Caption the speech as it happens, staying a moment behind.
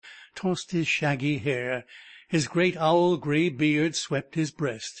tossed his shaggy hair. His great owl-gray beard swept his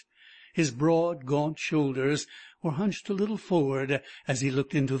breast. His broad, gaunt shoulders were hunched a little forward as he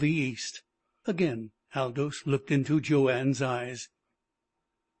looked into the east. Again Aldous looked into Joanne's eyes.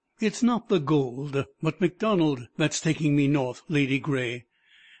 "It's not the gold, but MacDonald that's taking me north, Lady Grey.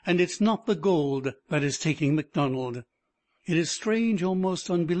 And it's not the gold that is taking MacDonald. It is strange, almost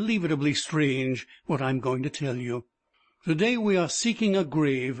unbelievably strange, what I am going to tell you. To-day we are seeking a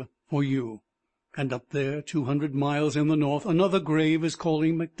grave for you. And up there, 200 miles in the north, another grave is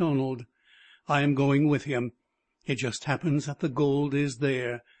calling MacDonald. I am going with him. It just happens that the gold is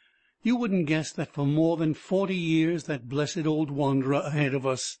there. You wouldn't guess that for more than 40 years that blessed old wanderer ahead of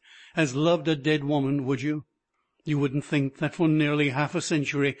us has loved a dead woman, would you? You wouldn't think that for nearly half a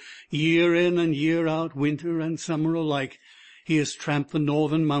century, year in and year out, winter and summer alike, he has tramped the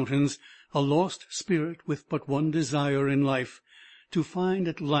northern mountains, a lost spirit with but one desire in life, to find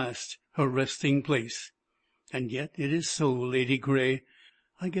at last her resting place. And yet it is so, Lady Grey.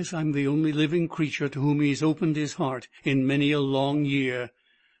 I guess I'm the only living creature to whom he's opened his heart in many a long year.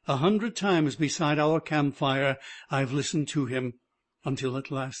 100 times beside our campfire I've listened to him, until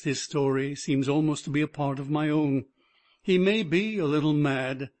at last his story seems almost to be a part of my own. He may be a little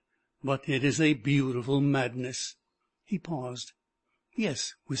mad, but it is a beautiful madness." He paused.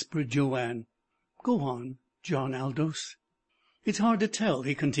 "Yes," whispered Joanne. "Go on, John Aldous." "It's hard to tell,"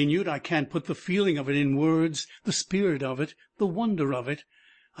 he continued. "I can't put the feeling of it in words, the spirit of it, the wonder of it.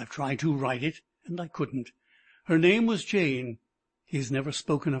 I've tried to write it, and I couldn't. Her name was Jane. He has never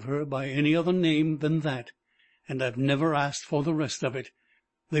spoken of her by any other name than that, and I've never asked for the rest of it.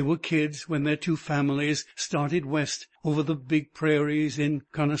 They were kids when their 2 families started west over the big prairies in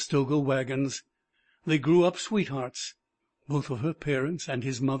Conestoga wagons. They grew up sweethearts. Both of her parents and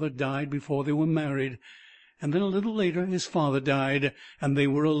his mother died before they were married, and then a little later his father died, and they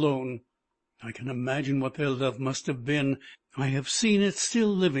were alone. I can imagine what their love must have been. I have seen it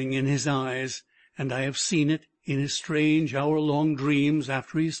still living in his eyes, and I have seen it in his strange hour-long dreams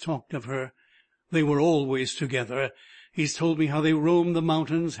after he has talked of her. They were always together. He's told me how they roamed the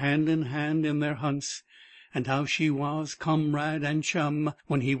mountains hand in hand in their hunts, and how she was comrade and chum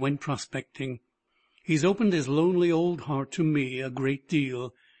when he went prospecting. He's opened his lonely old heart to me a great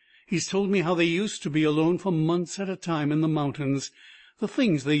deal. He's told me how they used to be alone for months at a time in the mountains, the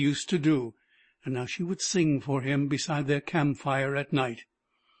things they used to do, and how she would sing for him beside their campfire at night.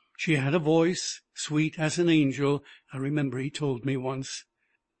 She had a voice, sweet as an angel, I remember he told me once.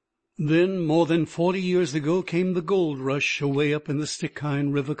 Then, more than 40 years ago, came the gold rush away up in the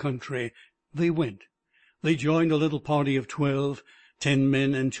Stikine River country. They went. They joined a little party of 12, 10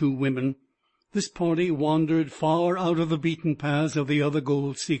 men and 2 women. This party wandered far out of the beaten paths of the other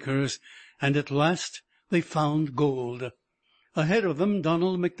gold seekers, and at last they found gold. Ahead of them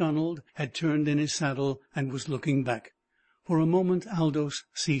Donald MacDonald had turned in his saddle and was looking back. For a moment Aldous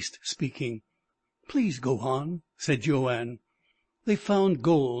ceased speaking. "Please go on," said Joanne. "They found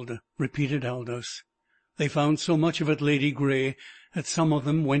gold," repeated Aldous. "They found so much of it, Lady Grey, that some of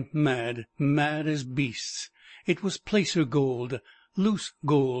them went mad as beasts. It was placer gold, loose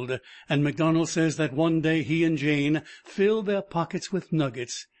gold, and MacDonald says that one day he and Jane filled their pockets with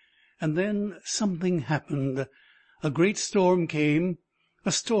nuggets. And then something happened. A great storm came,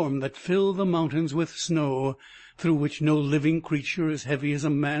 a storm that filled the mountains with snow, through which no living creature as heavy as a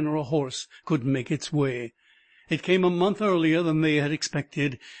man or a horse could make its way. It came a month earlier than they had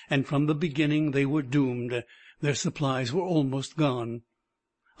expected, and from the beginning they were doomed. Their supplies were almost gone.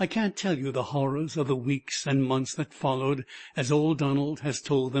 I can't tell you the horrors of the weeks and months that followed, as old Donald has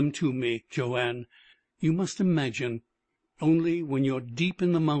told them to me, Joanne. You must imagine. Only when you're deep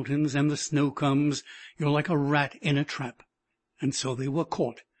in the mountains and the snow comes, you're like a rat in a trap. And so they were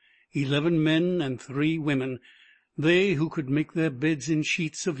caught, 11 men and 3 women, they who could make their beds in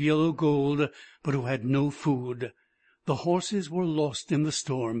sheets of yellow gold, but who had no food. The horses were lost in the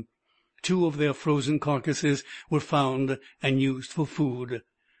storm. 2 of their frozen carcasses were found and used for food.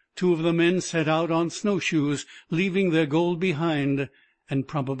 2 of the men set out on snowshoes, leaving their gold behind, and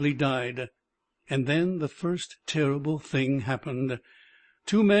probably died. And then the first terrible thing happened.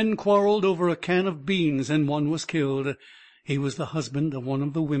 2 men quarreled over a can of beans, and one was killed. He was the husband of one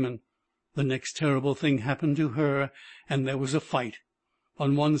of the women. The next terrible thing happened to her, and there was a fight.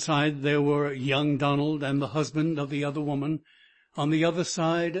 On one side there were young Donald and the husband of the other woman. On the other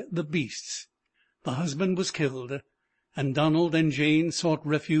side the beasts. The husband was killed, and Donald and Jane sought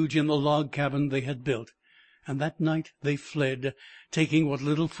refuge in the log cabin they had built. And that night they fled, taking what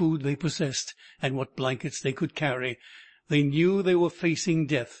little food they possessed and what blankets they could carry. They knew they were facing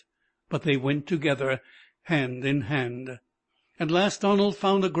death, but they went together, hand in hand. At last Donald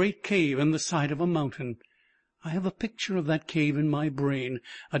found a great cave in the side of a mountain. I have a picture of that cave in my brain,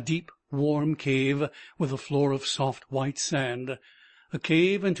 a deep, warm cave with a floor of soft white sand, a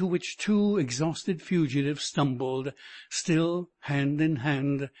cave into which two exhausted fugitives stumbled, still hand in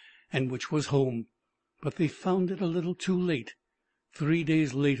hand, and which was home. But they found it a little too late. 3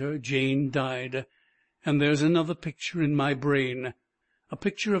 days later Jane died. And there's another picture in my brain, a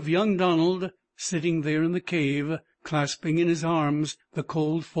picture of young Donald sitting there in the cave, clasping in his arms the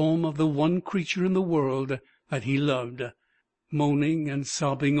cold form of the one creature in the world that he loved, moaning and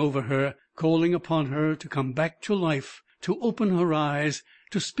sobbing over her, calling upon her to come back to life, to open her eyes,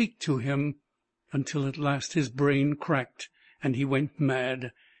 to speak to him, until at last his brain cracked and he went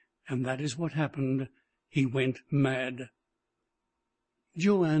mad. And that is what happened. He went mad.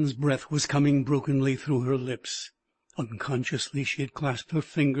 Joanne's breath was coming brokenly through her lips. Unconsciously she had clasped her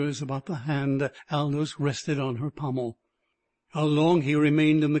fingers about the hand Aldous rested on her pommel. How long he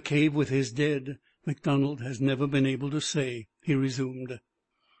remained in the cave with his dead, MacDonald has never been able to say, he resumed.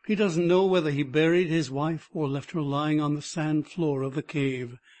 He doesn't know whether he buried his wife or left her lying on the sand floor of the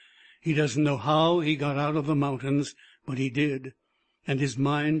cave. He doesn't know how he got out of the mountains, but he did, and his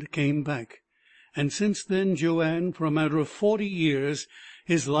mind came back. And since then, Joanne, for a matter of 40 years,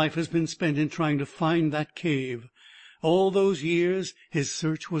 his life has been spent in trying to find that cave. All those years his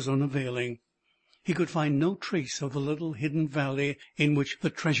search was unavailing. He could find no trace of the little hidden valley in which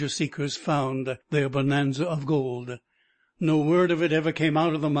the treasure-seekers found their bonanza of gold. No word of it ever came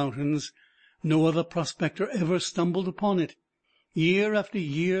out of the mountains. No other prospector ever stumbled upon it. Year after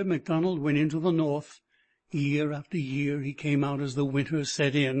year MacDonald went into the north. Year after year he came out as the winter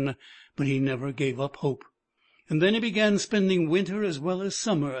set in, but he never gave up hope. And then he began spending winter as well as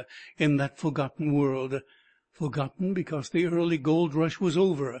summer in that forgotten world. Forgotten because the early gold rush was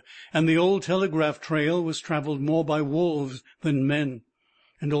over, and the old telegraph trail was traveled more by wolves than men.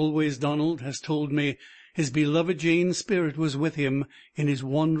 And always, Donald has told me, his beloved Jane's spirit was with him in his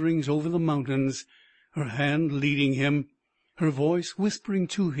wanderings over the mountains, her hand leading him, her voice whispering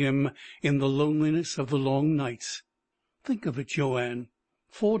to him in the loneliness of the long nights. Think of it, Joanne,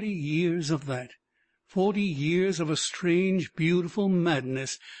 40 years of that. 40 years of a strange, beautiful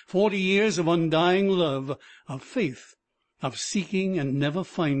madness, 40 years of undying love, of faith, of seeking and never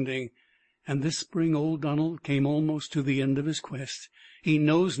finding. And this spring old Donald came almost to the end of his quest. He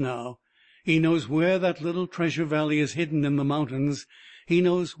knows now. He knows where that little treasure valley is hidden in the mountains. He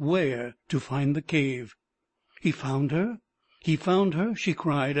knows where to find the cave. He found her? He found her? She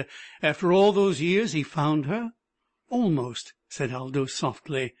cried. After all those years he found her? Almost, said Aldous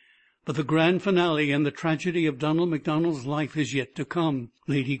softly. But the grand finale and the tragedy of Donald MacDonald's life is yet to come,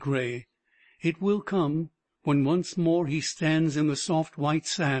 Lady Grey. It will come when once more he stands in the soft white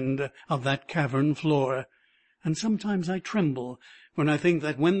sand of that cavern floor. And sometimes I tremble when I think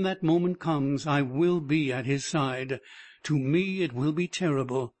that when that moment comes I will be at his side. To me it will be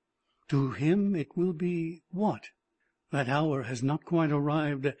terrible. To him it will be what? That hour has not quite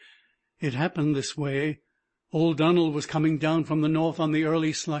arrived. It happened this way. Old Donald was coming down from the north on the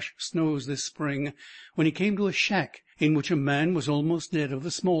early slush snows this spring, when he came to a shack in which a man was almost dead of the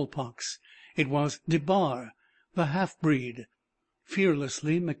smallpox. It was DeBar, the half-breed.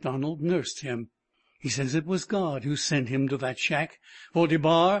 Fearlessly MacDonald nursed him. He says it was God who sent him to that shack, for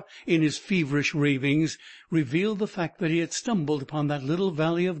DeBar, in his feverish ravings, revealed the fact that he had stumbled upon that little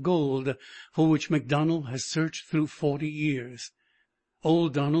valley of gold for which MacDonald has searched through 40 years.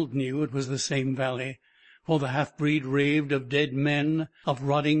 Old Donald knew it was the same valley, for the half-breed raved of dead men, of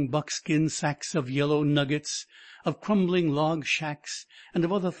rotting buckskin sacks of yellow nuggets, of crumbling log shacks, and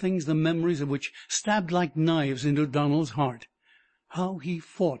of other things the memories of which stabbed like knives into Donald's heart. How he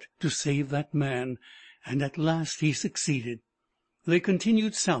fought to save that man, and at last he succeeded. They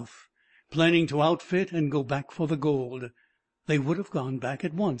continued south, planning to outfit and go back for the gold. They would have gone back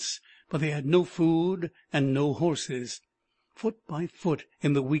at once, but they had no food and no horses. Foot by foot,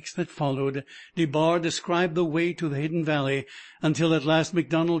 in the weeks that followed, DeBar described the way to the hidden valley, until at last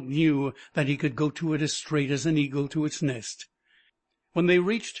MacDonald knew that he could go to it as straight as an eagle to its nest. When they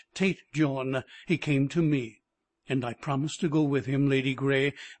reached Tate Jawn, he came to me, and I promised to go with him, Lady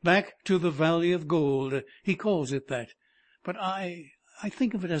Grey, back to the Valley of Gold. He calls it that. But I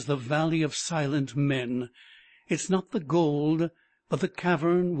think of it as the Valley of Silent Men. It's not the gold, but the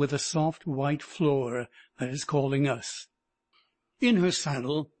cavern with the soft white floor that is calling us. In her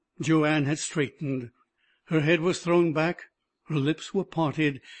saddle, Joanne had straightened. Her head was thrown back, her lips were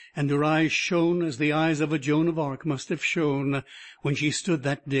parted, and her eyes shone as the eyes of a Joan of Arc must have shone when she stood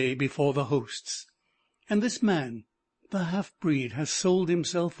that day before the hosts. And this man, the half-breed, has sold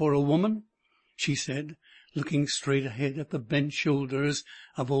himself for a woman, she said, looking straight ahead at the bent shoulders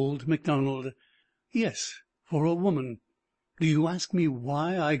of old MacDonald. "Yes, for a woman. Do you ask me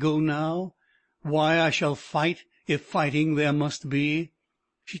why I go now? Why I shall fight, if fighting there must be?"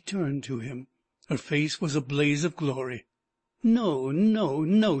 She turned to him. Her face was a blaze of glory. "No, no,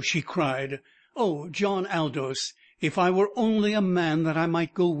 no!" she cried. "Oh, John Aldous, if I were only a man, that I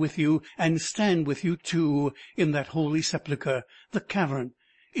might go with you, and stand with you, too, in that holy sepulchre, the cavern!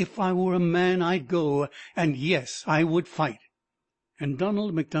 If I were a man, I'd go, and yes, I would fight!" And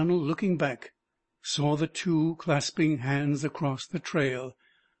Donald MacDonald, looking back, saw the two clasping hands across the trail.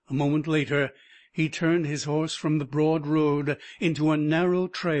 A moment later he turned his horse from the broad road into a narrow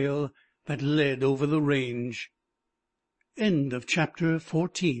trail that led over the range. Chapter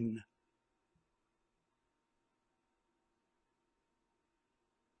 14